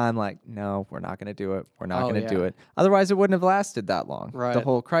whole time like, no, we're not going to do it. We're not Oh, going to do yeah. it. Otherwise, it wouldn't have lasted that long. Right. The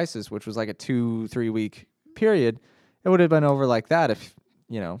whole crisis, which was like a 2-3 week period, it would have been over like that if,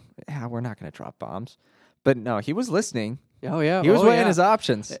 we're not going to drop bombs. But no, he was listening. Oh, yeah. He was Oh, weighing yeah. his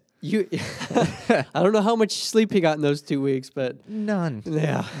options. I don't know how much sleep he got in those 2 weeks, but None.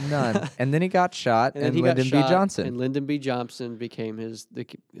 yeah. None. And then he got shot, And then and he Lyndon got B. shot, Johnson. and Lyndon B. Johnson became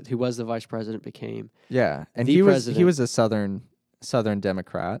who was the vice president, became Yeah, and the he president. was a Southern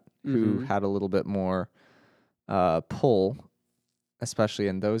Democrat who Mhm. had a little bit more pull, especially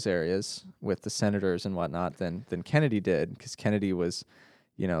in those areas with the senators and whatnot than Kennedy did, because Kennedy was,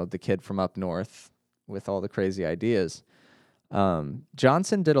 the kid from up north with all the crazy ideas.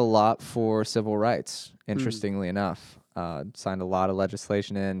 Johnson did a lot for civil rights. Interestingly enough, signed a lot of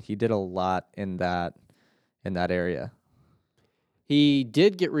legislation in. He did a lot in that area. He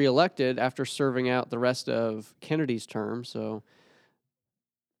did get reelected after serving out the rest of Kennedy's term, so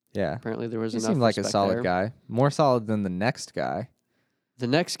Yeah. apparently there was He enough seemed like a respect solid there. guy. More solid than the next guy. The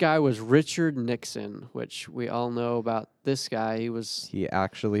next guy was Richard Nixon, which we all know about this guy. He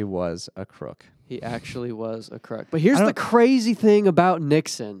actually was a crook. He actually was a crook. But here's I the don't- crazy thing about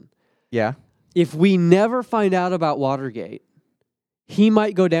Nixon. Yeah. if we never find out about Watergate, he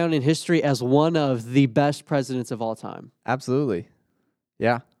might go down in history as one of the best presidents of all time. Absolutely.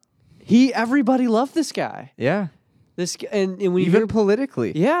 Yeah. Everybody loved this guy. Yeah. And when you Even hear,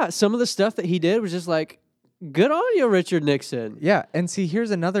 politically. yeah, some of the stuff that he did was just like, good on you, Richard Nixon. Yeah. And see,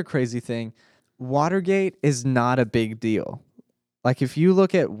 here's another crazy thing. Watergate is not a big deal. Like, if you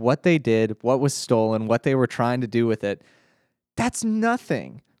look at what they did, what was stolen, what they were trying to do with it, that's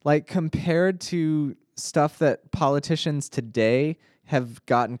nothing. Like, compared to stuff that politicians today have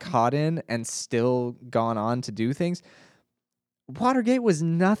gotten caught in and still gone on to do things, Watergate was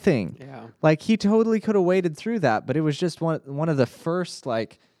nothing. Yeah. Like, he totally could have waded through that, but it was just one of the first,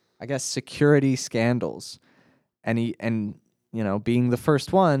 like, I guess, security scandals. And being the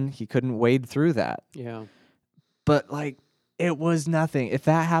first one, he couldn't wade through that. Yeah. But, like, it was nothing. If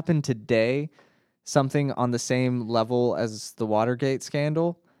that happened today, something on the same level as the Watergate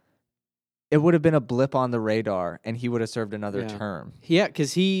scandal, it would have been a blip on the radar, and he would have served another term. Yeah,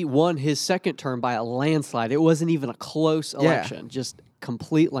 because he won his second term by a landslide. It wasn't even a close election, just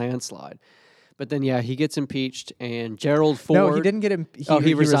complete landslide. But then, he gets impeached, and Gerald Ford... No, he didn't get impeached.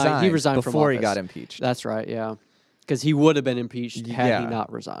 He resigned. He resigned before from he office. got impeached. That's right, yeah. Because he would have been impeached had he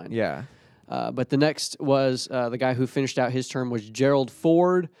not resigned. Yeah. But the next was the guy who finished out his term was Gerald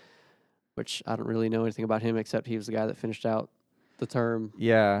Ford, which I don't really know anything about him except he was the guy that finished out the term.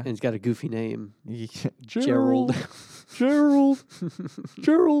 Yeah. And he's got a goofy name. Gerald. Gerald.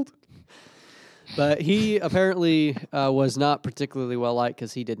 But he apparently was not particularly well liked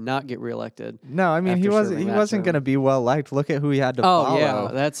because he did not get reelected. No, I mean, he wasn't going to be well liked. Look at who he had to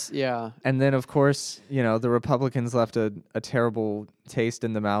follow. Yeah. And then, of course, the Republicans left a terrible taste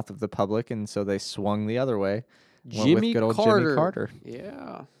in the mouth of the public, and so they swung the other way. Went with good old Jimmy Carter.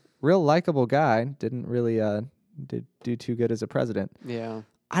 Yeah. Real likable guy. Didn't really do too good as a president. Yeah.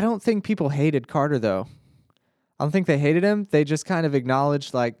 I don't think people hated Carter, though. I don't think they hated him. They just kind of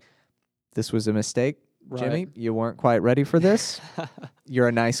acknowledged, like, this was a mistake, Jimmy. You weren't quite ready for this. You're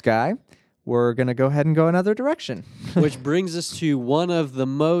a nice guy. We're going to go ahead and go another direction. Which brings us to one of the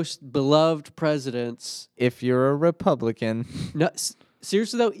most beloved presidents. If you're a Republican. No,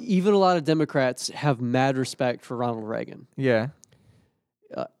 seriously, though, even a lot of Democrats have mad respect for Ronald Reagan. Yeah.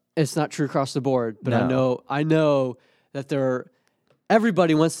 It's not true across the board, but No. I know that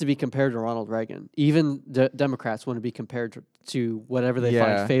everybody wants to be compared to Ronald Reagan. Even Democrats want to be compared to whatever they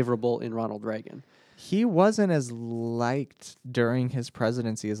find favorable in Ronald Reagan. He wasn't as liked during his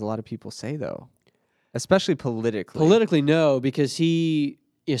presidency as a lot of people say, though, especially politically. Politically, no, because he,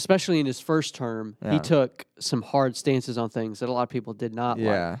 especially in his first term, he took some hard stances on things that a lot of people did not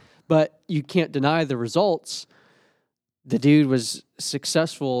like. But you can't deny the results. The dude was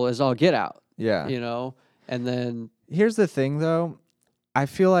successful as all get out. Yeah. And then... Here's the thing, though. I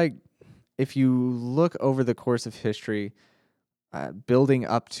feel like if you look over the course of history, building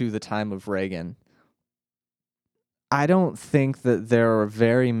up to the time of Reagan, I don't think that there are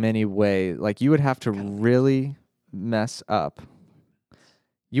very many ways. Like, you would have to really mess up.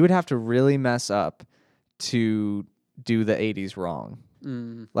 You would have to really mess up to do the 80s wrong.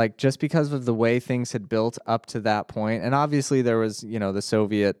 Like, just because of the way things had built up to that point, and obviously there was, the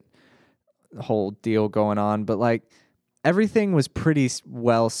Soviet whole deal going on, but like everything was pretty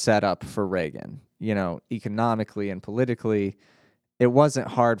well set up for Reagan, economically and politically. It wasn't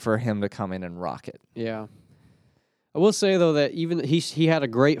hard for him to come in and rock it. Yeah. I will say, though, that even he had a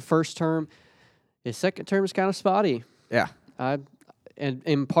great first term. His second term is kind of spotty. Yeah.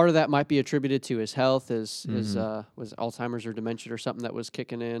 And part of that might be attributed to his health, was Alzheimer's or dementia or something that was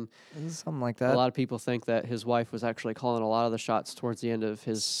kicking in. Something like that. A lot of people think that his wife was actually calling a lot of the shots towards the end of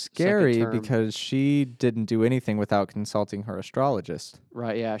his Scary second term. Because she didn't do anything without consulting her astrologist.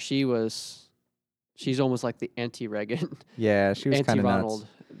 Right, yeah. She's almost like the anti-Reagan. Yeah, she was kind of nuts.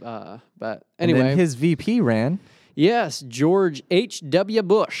 But anyway. And then his VP ran. Yes, George H.W.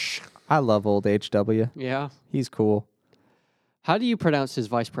 Bush. I love old H.W. Yeah. He's cool. How do you pronounce his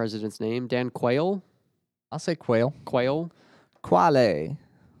vice president's name? Dan Quayle? I'll say Quayle. Quayle? Quale.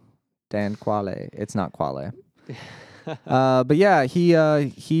 Dan Quale. It's not Quale. But yeah,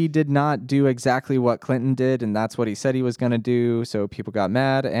 he did not do exactly what Clinton did, and that's what he said he was going to do, so people got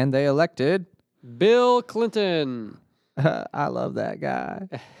mad, and they elected... Bill Clinton. I love that guy.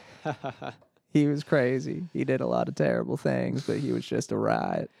 He was crazy. He did a lot of terrible things, but he was just a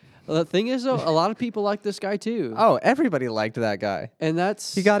riot. Well, the thing is, though, a lot of people like this guy, too. Oh, everybody liked that guy. And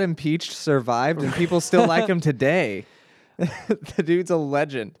that's... He got impeached, survived, and people still like him today. The dude's a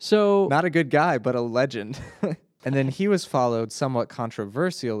legend. So... Not a good guy, but a legend. And then he was followed somewhat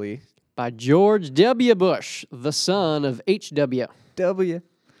controversially... by George W. Bush, the son of H.W. W.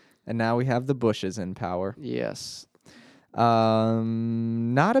 and now we have the Bushes in power. Yes.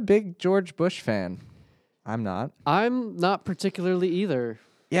 Not a big George Bush fan. I'm not. I'm not particularly either.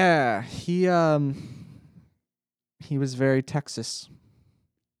 Yeah, he was very Texas,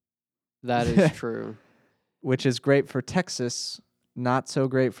 That is true. which is great for Texas, not so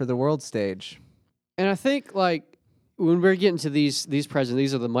great for the world stage. And I think, like, when we're getting to these presidents,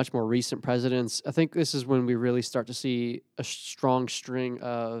 these are the much more recent presidents. I think this is when we really start to see a strong string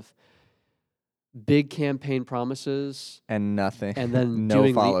of big campaign promises And nothing. and then no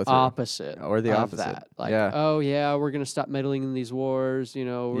doing the follow-through. opposite Or the of opposite. that. Like, Yeah. oh yeah, we're gonna stop meddling in these wars. You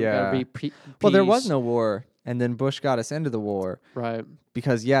know, we're Yeah. gonna be Well, there was peace. no war, and then Bush got us into the war Right.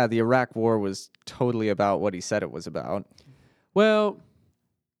 because, yeah, the Iraq War was totally about what he said it was about. Well,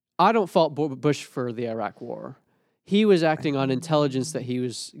 I don't fault Bush for the Iraq War. He was acting on intelligence that he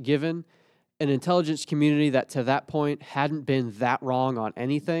was given, an intelligence community that to that point hadn't been that wrong on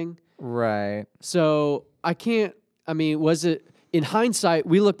anything. Right. So I mean, was it, in hindsight,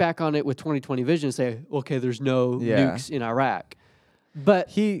 we look back on it with 2020 vision and say, okay, there's no Yeah. nukes in Iraq. But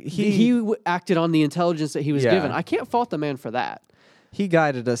He acted on the intelligence that he was Yeah. given. I can't fault the man for that. he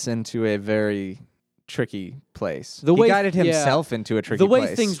guided us into a very tricky place. The he way- guided yeah. himself into a tricky The way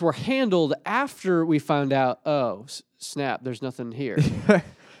place. things were handled after we found out, oh, snap, there's nothing here.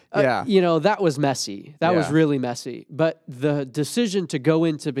 Yeah. You know, that was messy. That was Yeah. really messy. But the decision to go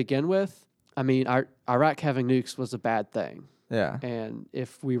in to begin with, I mean, Iraq having nukes was a bad thing. Yeah. And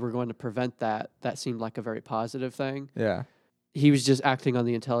if we were going to prevent that, that seemed like a very positive thing. Yeah. He was just acting on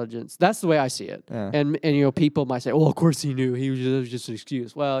the intelligence. That's the way I see it. Yeah. And you know, people might say, well, of course he knew. It was just an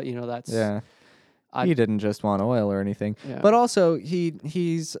excuse. Well, you know, that's... Yeah. I- He didn't just want oil or anything. Yeah. But also he's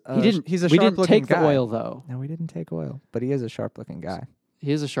He didn't. he's a we didn't sharp-looking take guy. the oil, though. No, we didn't take oil, but he is a sharp-looking guy.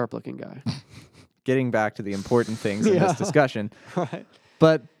 He is a sharp-looking guy. Getting back to the important things in Yeah. this discussion, Right.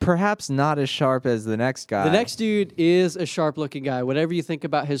 but perhaps not as sharp as the next guy. The next dude is a sharp-looking guy. Whatever you think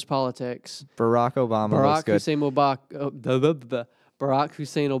about his politics, Barack Obama looks Barack good. Barack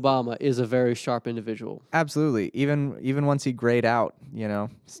Hussein Obama is a very sharp individual. Absolutely. Even once he grayed out,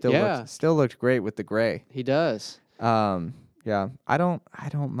 still Yeah. looked great with the gray. He does. Yeah. I don't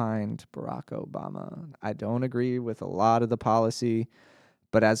mind Barack Obama. I don't agree with a lot of the policy,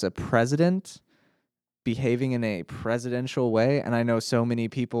 but as a president, behaving in a presidential way, and I know so many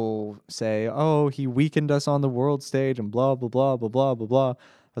people say, "Oh, he weakened us on the world stage," and blah blah blah blah blah blah blah. I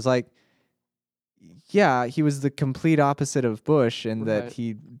was like, yeah, he was the complete opposite of Bush in that Right.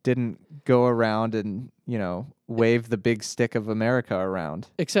 he didn't go around and, wave the big stick of America around.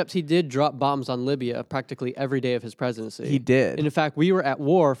 Except he did drop bombs on Libya practically every day of his presidency. He did. And in fact, we were at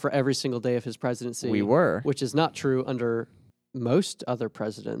war for every single day of his presidency. We were. Which is not true under most other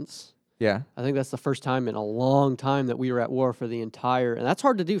presidents. Yeah. I think that's the first time in a long time that we were at war for the entire, and that's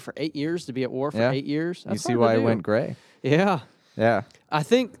hard to do for 8 years, to be at war for Yeah. 8 years. You That's see hard why to it do. went gray. Yeah. Yeah. I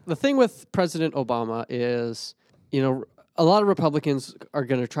think the thing with President Obama is, a lot of Republicans are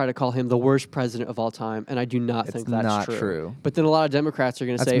going to try to call him the worst president of all time, and I do not It's think that's not true. true. But then a lot of Democrats are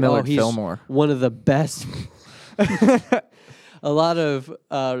going to That's say, Millard he's Fillmore. one of the best. A lot of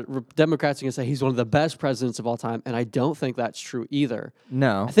Democrats are going to say he's one of the best presidents of all time, and I don't think that's true either.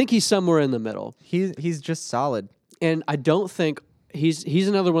 No. I think he's somewhere in the middle. He's just solid. And I don't think he's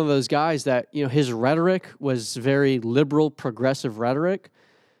another one of those guys that, his rhetoric was very liberal, progressive rhetoric.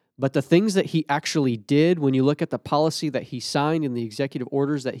 But the things that he actually did, when you look at the policy that he signed and the executive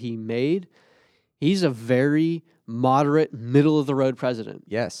orders that he made, he's a very moderate, middle of the road president.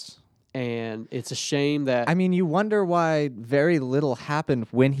 Yes. And it's a shame that. I mean, you wonder why very little happened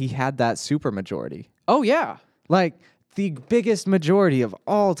when he had that supermajority. Oh, yeah. Like the biggest majority of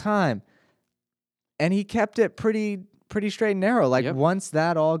all time. And he kept it pretty straight and narrow. Like Yep. once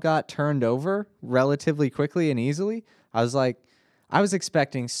that all got turned over relatively quickly and easily, I was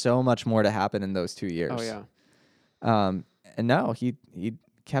expecting so much more to happen in those 2 years. Oh, yeah. And no, he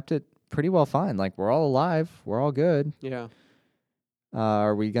kept it pretty well fine. Like we're all alive, we're all good. Yeah.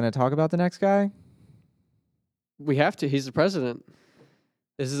 Are we gonna talk about the next guy? We have to. He's the president.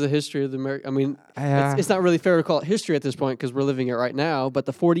 This is the history of the American. I mean, Yeah. it's not really fair to call it history at this point because we're living it right now. But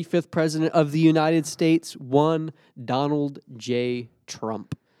the 45th president of the United States, one Donald J.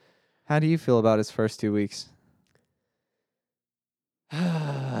 Trump. How do you feel about his first 2 weeks?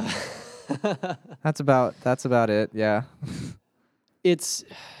 That's about it. Yeah. It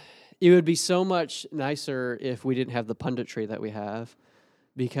would be so much nicer if we didn't have the punditry that we have,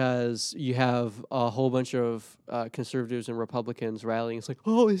 because you have a whole bunch of conservatives and Republicans rallying. It's like,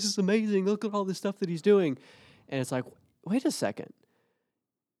 oh, this is amazing. Look at all this stuff that he's doing. And it's like, wait a second.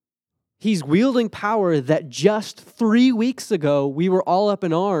 He's wielding power that just 3 weeks ago we were all up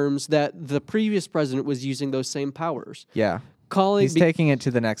in arms that the previous president was using those same powers. Yeah. Calling, He's taking it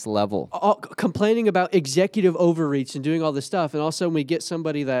to the next level. Complaining about executive overreach and doing all this stuff, and also when we get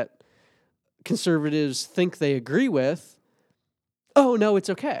somebody that conservatives think they agree with, oh no,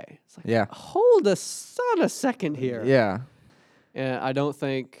 it's okay. It's like, Yeah. hold on a second here. Yeah. And I don't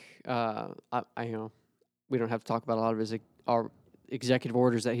think we don't have to talk about a lot of our executive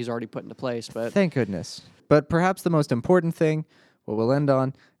orders that he's already put into place, but Thank goodness. But perhaps the most important thing, what we'll end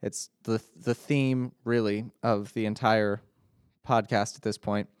on, it's the theme, really, of the entire podcast at this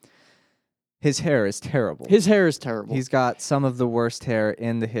point. His hair is terrible. his hair is terrible. He's got some of the worst hair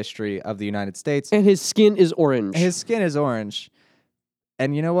in the history of the United States. And his skin is orange. His skin is orange.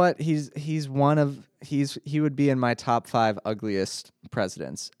 And you know what? He would be in my top 5 ugliest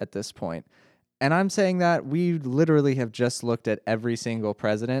presidents at this point. And I'm saying that we literally have just looked at every single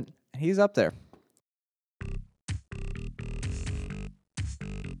president. He's up there.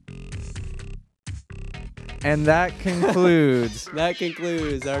 And that concludes That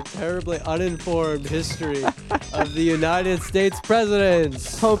concludes our terribly uninformed history of the United States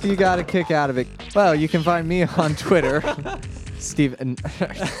presidents. Hope you got a kick out of it. Well, you can find me on Twitter, Steven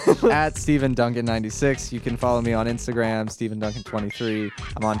at Steven Duncan 96. You can follow me on Instagram, Steven Duncan 23.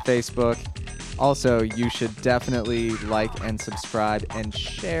 I'm on Facebook. Also, you should definitely like and subscribe and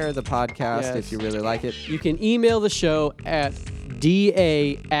share the podcast Yes. if you really like it. You can email the show at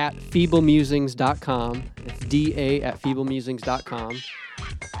da@feeblemusings.com. It's da@feeblemusings.com.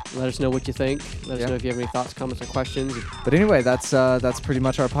 Let us know what you think. Let us know if you have any thoughts, comments, or questions. But anyway, that's pretty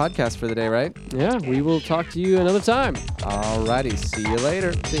much our podcast for the day, right? Yeah, we will talk to you another time. Alrighty, see you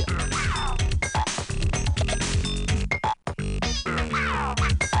later. See ya.